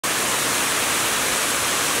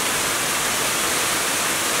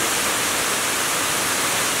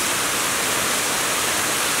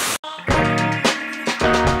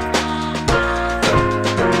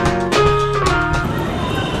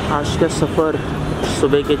का सफ़र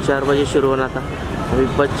सुबह के 4 बजे शुरू होना था, अभी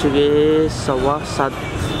बज गए 7:15,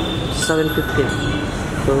 7:15।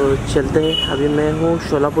 तो चलते हैं। अभी मैं हूँ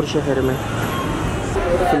सोलापुर शहर में।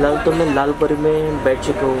 फ़िलहाल तो मैं लालपरी में बैठ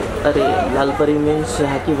चुका हूँ। अरे लालपरी में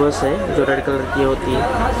यहाँ की बस है जो रेड कलर की होती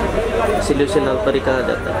है, इसलिए उसे लालपरी कहा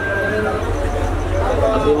जाता है।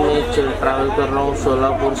 अभी मैं ट्रैवल कर रहा हूँ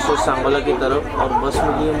सोलापुर से सांगोला की तरफ, और बस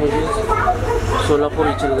मिली है मुझे सोलापुर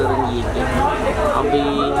इचलकरंजी की। अभी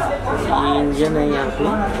ये इंजन है यहाँ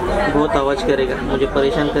पे, बहुत आवाज़ करेगा, मुझे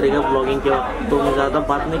परेशान करेगा ब्लॉगिंग के वक्त, तो मैं ज़्यादा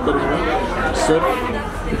बात नहीं करूँगा, सिर्फ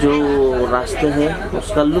जो रास्ते हैं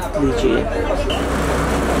उसका लुत्फ लीजिए।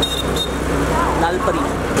 लालपरी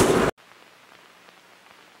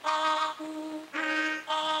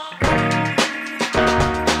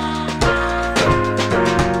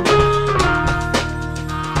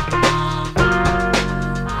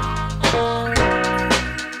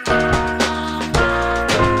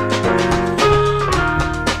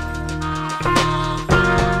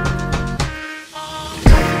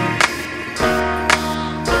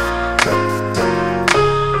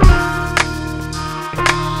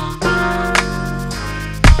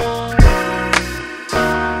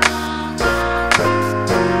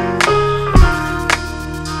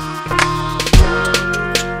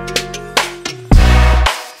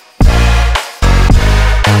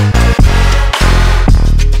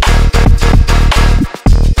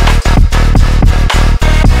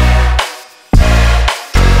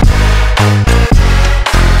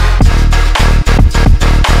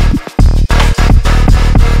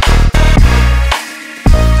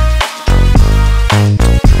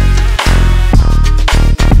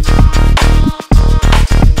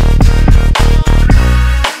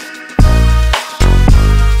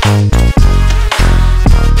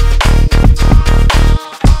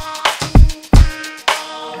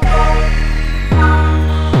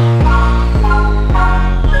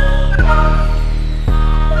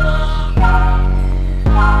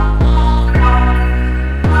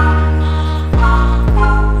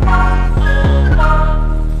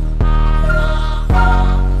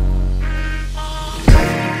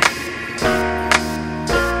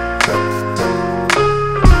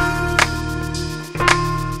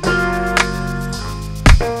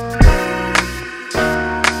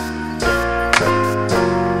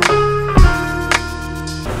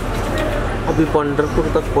अभी पंढरपुर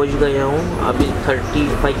तक पहुंच गया हूँ। अभी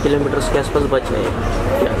 35 किलोमीटर के आसपास बचे हैं।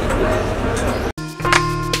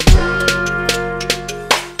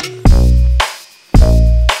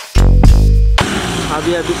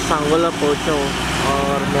 अभी सांगोला पहुंचा हूँ,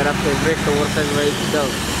 और मेरा फेवरेट ओवरसाइज बाइक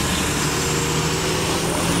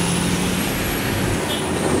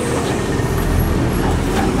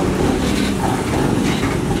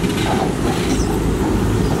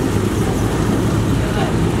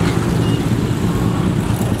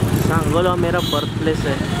सांगोला मेरा बर्थ प्लेस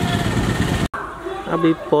है।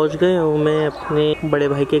 अभी पहुंच गए हूँ मैं अपने बड़े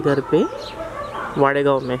भाई के घर पे, वाड़े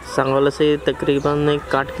गांव में। सांगोला से तकरीबन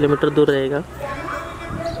 8 किलोमीटर दूर रहेगा।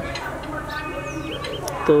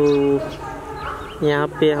 तो यहाँ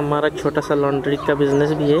पे हमारा छोटा सा लॉन्ड्री का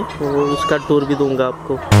बिजनेस भी है, वो उसका टूर भी दूंगा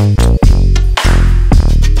आपको।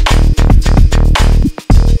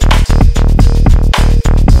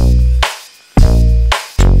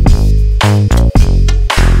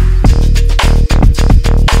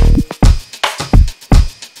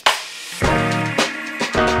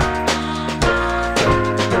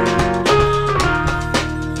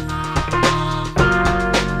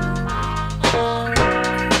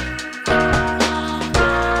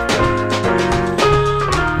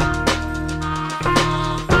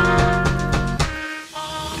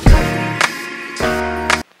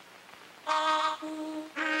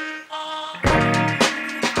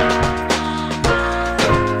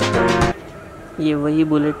 ये वही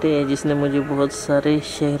बुलेट है जिसने मुझे बहुत सारे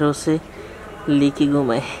शहरों से लेके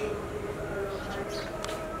घुमाए।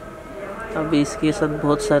 अभी इसके साथ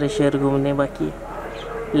बहुत सारे शहर घूमने बाकी,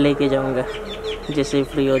 लेके जाऊंगा जैसे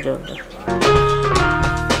फ्री हो जाऊंगा।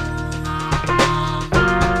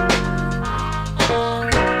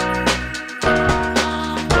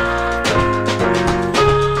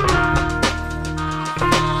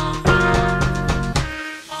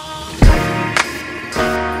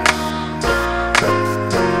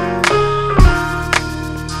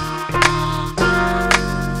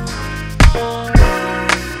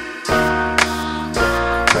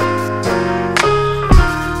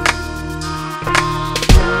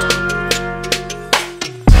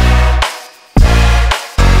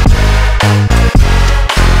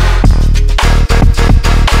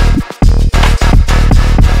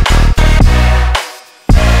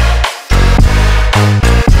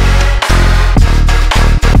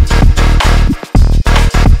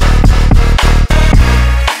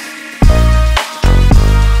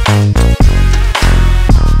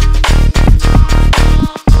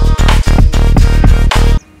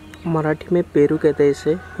 मराठी में पेरू कहते हैं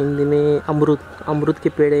इसे, हिंदी में अमरूद। अमरूद के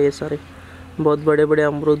पेड़ है ये सारे, बहुत बड़े बड़े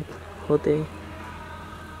अमरूद होते हैं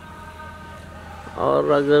और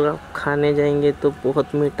अगर आप खाने जाएंगे तो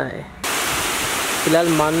बहुत मीठा है। फिलहाल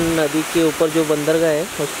मान नदी के ऊपर जो बंदरगाह है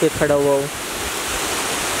उस पर खड़ा हुआ हूँ।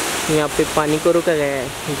 यहाँ पे पानी को रोका गया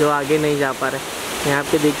है जो आगे नहीं जा पा रहा है। यहाँ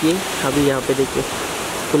पे देखिए, अभी यहाँ पे देखिए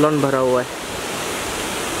पुलन भरा हुआ है।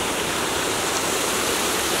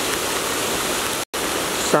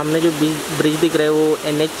 सामने जो ब्रिज दिख रहा है वो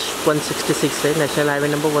NH 166 है, नेशनल हाईवे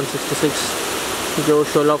नंबर 166, जो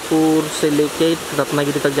सोलापुर से लेके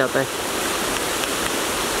रत्नागिरी तक जाता है।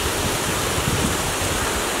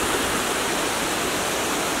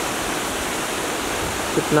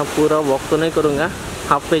 इतना पूरा वॉक तो नहीं करूँगा,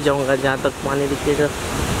 हाफ पे जाऊँगा, जहाँ तक पानी दिखेगा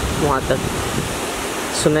वहाँ तक।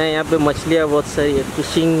 सुना है यहाँ पे मछलियाँ बहुत सारी है,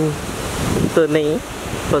 फिशिंग तो नहीं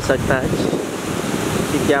हो सकता आज,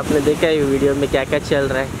 क्योंकि आपने देखा है वीडियो में क्या क्या चल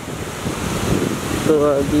रहा है। तो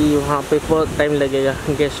अभी वहाँ पे बहुत टाइम लगेगा,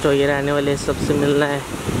 गेस्ट वगैरह आने वाले, सबसे मिलना है।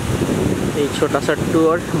 एक छोटा सा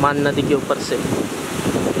टूर मान नदी के ऊपर से।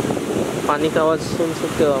 पानी का आवाज़ सुन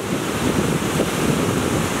सकते हो आप।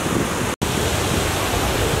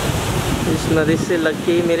 इस नदी से लग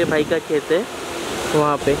के ही मेरे भाई का खेत है,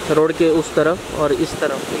 वहाँ पे रोड के उस तरफ और इस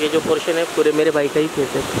तरफ ये जो पोर्शन है पूरे मेरे भाई का ही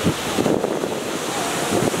खेत है।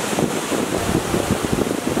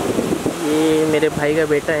 ये मेरे भाई का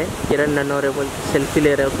बेटा है किरण ननौरे, बोल सेल्फी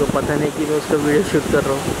ले रहा है, उसको पता नहीं कि मैं उसका वीडियो शूट कर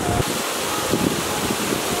रहा हूँ।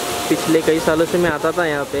 पिछले कई सालों से मैं आता था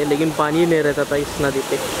यहाँ पे, लेकिन पानी नहीं रहता था इस नदी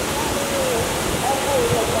पे,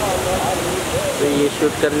 तो ये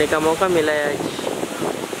शूट करने का मौका मिला है आज।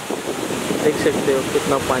 देख सकते हो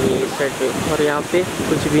कितना पानी है इस साइड पे, और यहाँ पे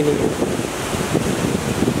कुछ भी नहीं है।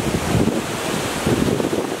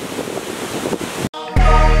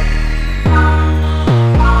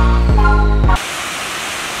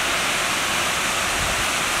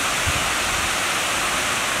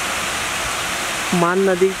 मान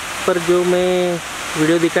नदी पर जो मैं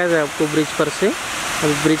वीडियो दिखाया था आपको ब्रिज पर से,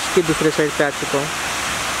 अभी ब्रिज के दूसरे साइड पे आ चुका हूँ।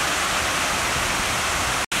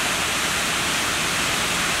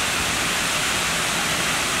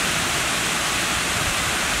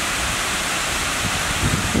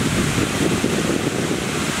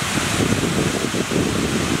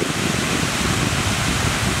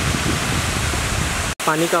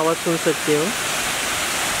 पानी का आवाज़ सुन सकते हो,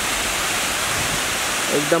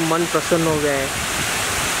 एकदम मन प्रसन्न हो गया है।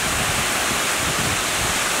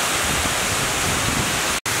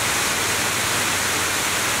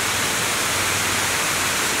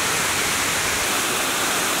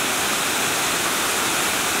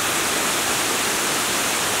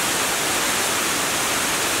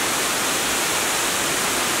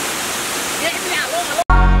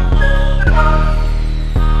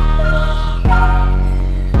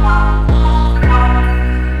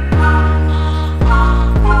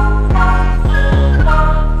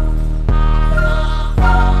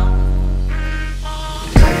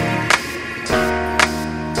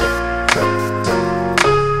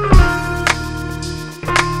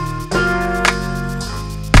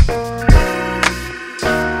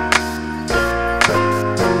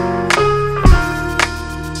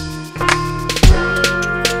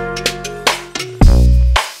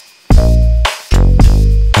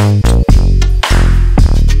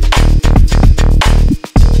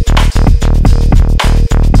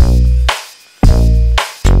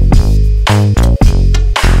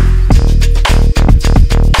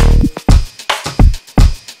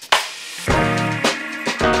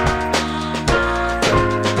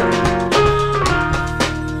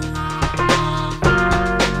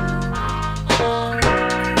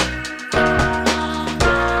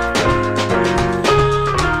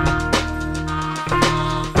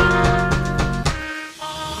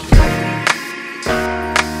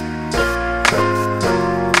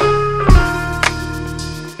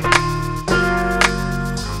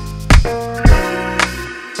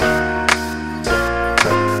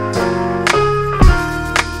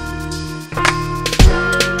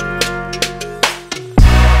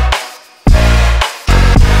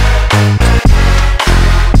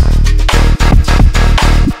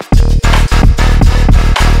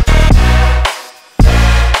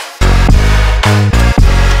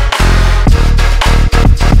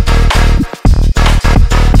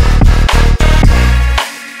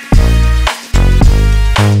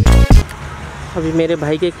 अभी मेरे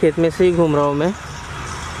भाई के खेत में से ही घूम रहा हूँ मैं,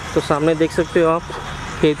 तो सामने देख सकते हो आप,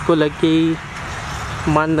 खेत को लग के ही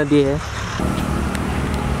मान नदी है।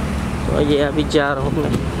 तो ये अभी जा रहा हूँ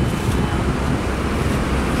मैं।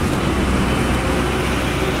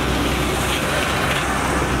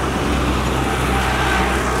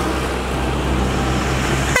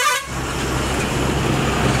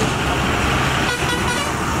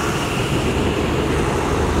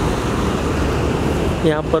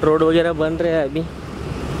 यहाँ पर रोड वगैरह बन रहे हैं अभी।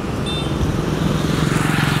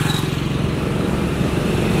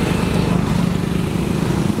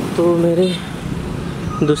 तो मेरे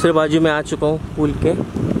दूसरे बाजू में आ चुका हूँ पुल के।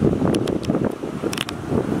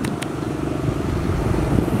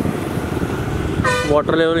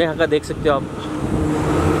 वाटर लेवल यहाँ का देख सकते हो आप।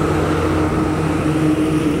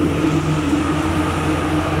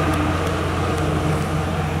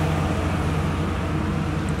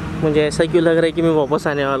 मुझे ऐसा क्यों लग रहा है कि मैं वापस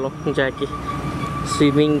आने वाला हूँ जाके,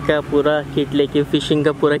 स्विमिंग का पूरा किट लेके, फिशिंग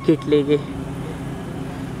का पूरा किट लेके।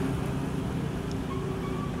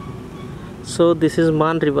 सो दिस इज़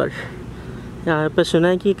मान रिवर। यहाँ पे सुना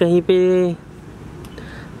है कि कहीं पे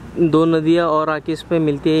 2 नदियाँ और आके इस पे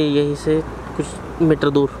मिलती है, यहीं से कुछ मीटर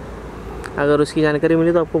दूर। अगर उसकी जानकारी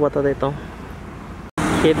मिली तो आपको बता देता हूँ।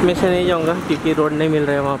 खेत में से नहीं जाऊँगा क्योंकि रोड नहीं मिल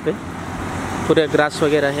रहा है, वहाँ पे पूरा ग्रास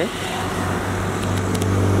वगैरह है।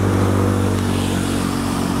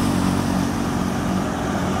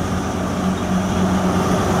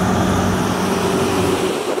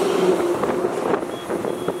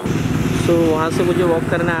 तो वहाँ से मुझे वॉक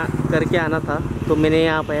करके आना था, तो मैंने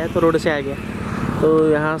यहाँ पे आया तो रोड से आ गया। तो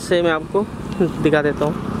यहाँ से मैं आपको दिखा देता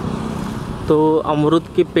हूँ। तो अमरूद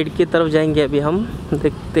के पेड़ की तरफ जाएंगे अभी हम,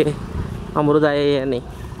 देखते हैं अमरूद आए या नहीं।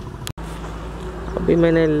 अभी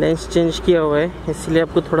मैंने लेंस चेंज किया हुआ है, इसलिए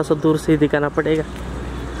आपको थोड़ा सा दूर से ही दिखाना पड़ेगा।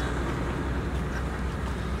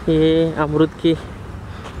 ये अमरूद की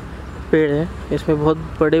पेड़ है, इसमें बहुत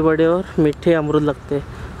बड़े बड़े और मीठे अमरूद लगते हैं।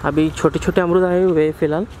 अभी छोटे छोटे अमरूद आए हुए हैं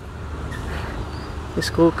फ़िलहाल,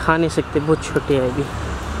 इसको खा नहीं सकते, बहुत छोटे है अभी।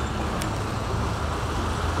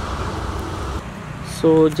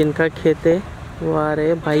 सो जिनका खेत है वो आ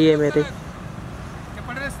रहे भाई है मेरे।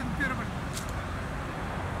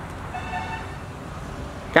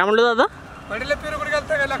 क्या म्हणलो दादा?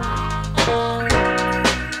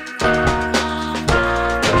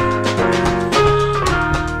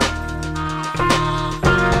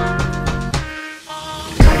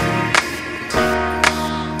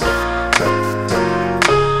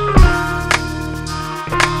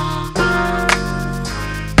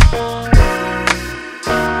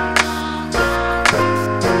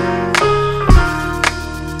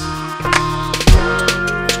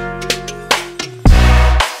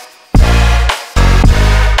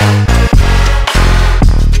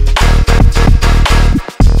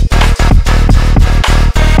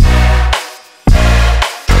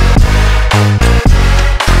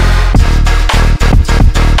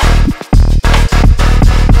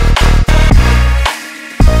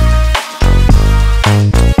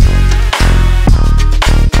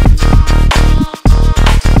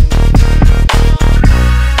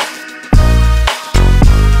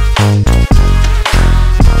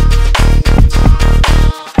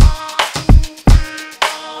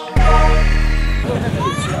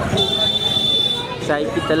 चाय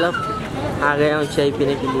की तरफ आ गया हूँ चाय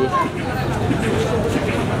पीने के लिए।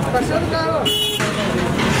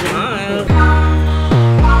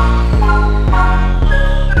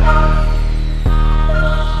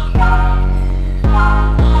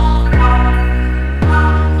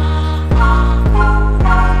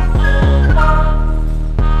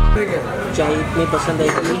 चाय इतनी पसंद आई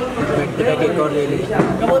कि बैठ के एक और ले लिया।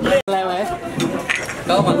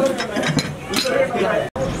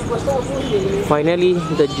 Finally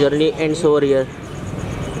the journey ends over here.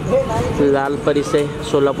 लाल परी से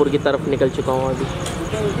सोलापुर की तरफ निकल चुका हूँ, अभी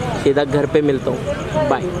सीधा घर पे मिलता हूँ,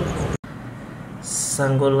 बाय।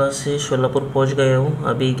 संगोला से सोलापुर पहुँच गया हूँ,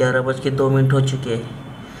 अभी 11:02 हो चुके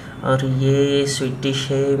हैं। और ये स्वीट डिश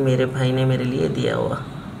है मेरे भाई ने मेरे लिए दिया हुआ।